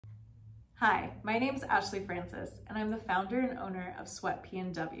Hi, my name is Ashley Francis, and I'm the founder and owner of Sweat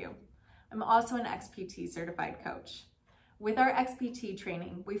PNW. I'm also an XPT certified coach. With our XPT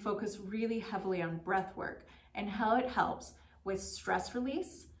training, we focus really heavily on breath work and how it helps with stress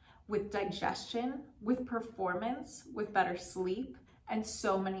release, with digestion, with performance, with better sleep, and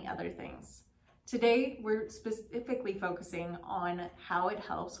so many other things. Today, we're specifically focusing on how it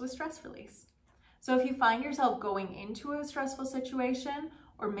helps with stress release. So if you find yourself going into a stressful situation,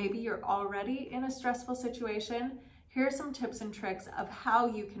 or maybe you're already in a stressful situation, here are some tips and tricks of how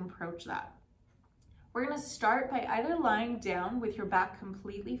you can approach that. We're gonna start by either lying down with your back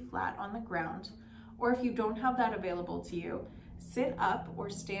completely flat on the ground, or if you don't have that available to you, sit up or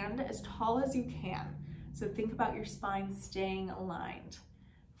stand as tall as you can. So think about your spine staying aligned.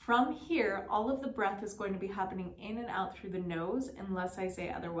 From here, all of the breath is going to be happening in and out through the nose unless I say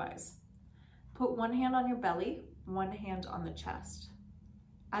otherwise. Put one hand on your belly, one hand on the chest.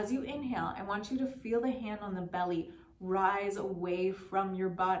 As you inhale, I want you to feel the hand on the belly rise away from your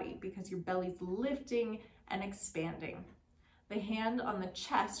body because your belly's lifting and expanding. The hand on the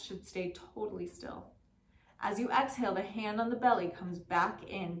chest should stay totally still. As you exhale, the hand on the belly comes back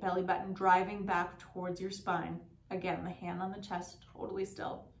in, belly button driving back towards your spine. Again, the hand on the chest totally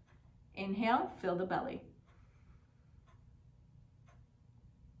still. Inhale, fill the belly.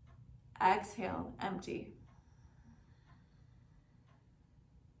 Exhale, empty.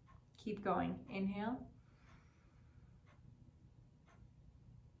 Keep going. Inhale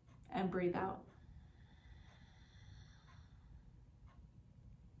and breathe out.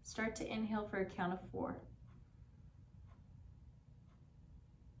 Start to inhale for a count of 4.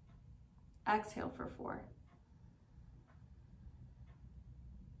 Exhale for 4.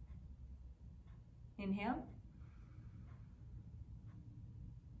 Inhale.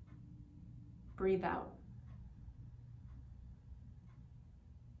 Breathe out.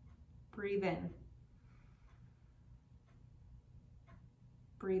 Breathe in.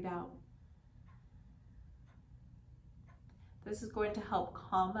 Breathe out. This is going to help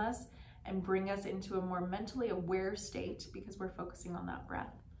calm us and bring us into a more mentally aware state because we're focusing on that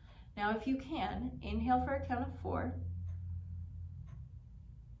breath. Now, if you can, inhale for a count of 4.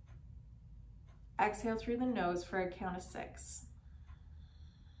 Exhale through the nose for a count of 6.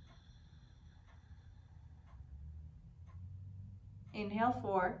 Inhale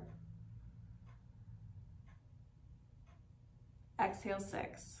 4. Exhale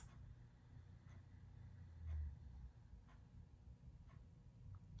 6.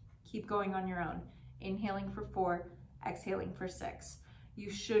 Keep going on your own. Inhaling for 4, exhaling for 6.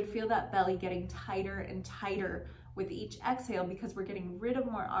 You should feel that belly getting tighter and tighter with each exhale because we're getting rid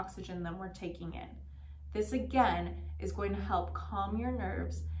of more oxygen than we're taking in. This again is going to help calm your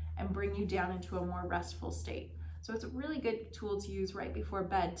nerves and bring you down into a more restful state. So it's a really good tool to use right before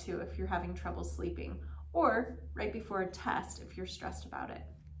bed too if you're having trouble sleeping, or right before a test if you're stressed about it.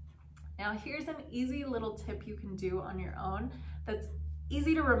 Now here's an easy little tip you can do on your own that's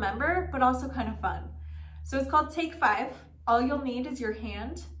easy to remember, but also kind of fun. So it's called Take 5. All you'll need is your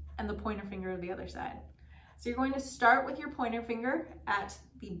hand and the pointer finger of the other side. So you're going to start with your pointer finger at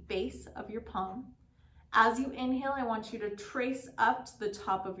the base of your palm. As you inhale, I want you to trace up to the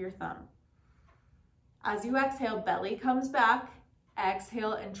top of your thumb. As you exhale, belly comes back,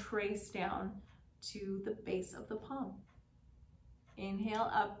 exhale and trace down to the base of the palm. Inhale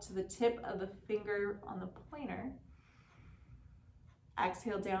up to the tip of the finger on the pointer.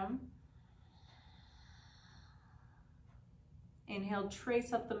 Exhale down. Inhale,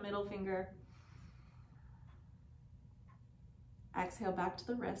 trace up the middle finger. Exhale back to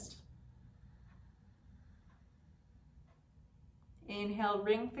the wrist. Inhale,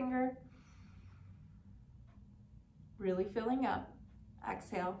 ring finger. Really filling up.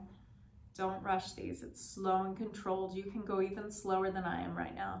 Exhale. Don't rush these. It's slow and controlled. You can go even slower than I am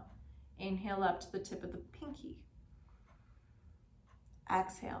right now. Inhale up to the tip of the pinky.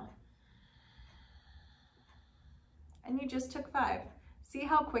 Exhale. And you just took 5. See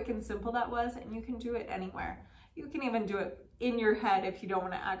how quick and simple that was? And you can do it anywhere. You can even do it in your head if you don't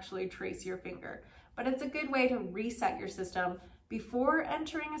want to actually trace your finger. But it's a good way to reset your system before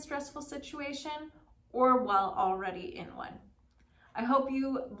entering a stressful situation or while already in one. I hope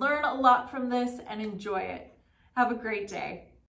you learn a lot from this and enjoy it. Have a great day.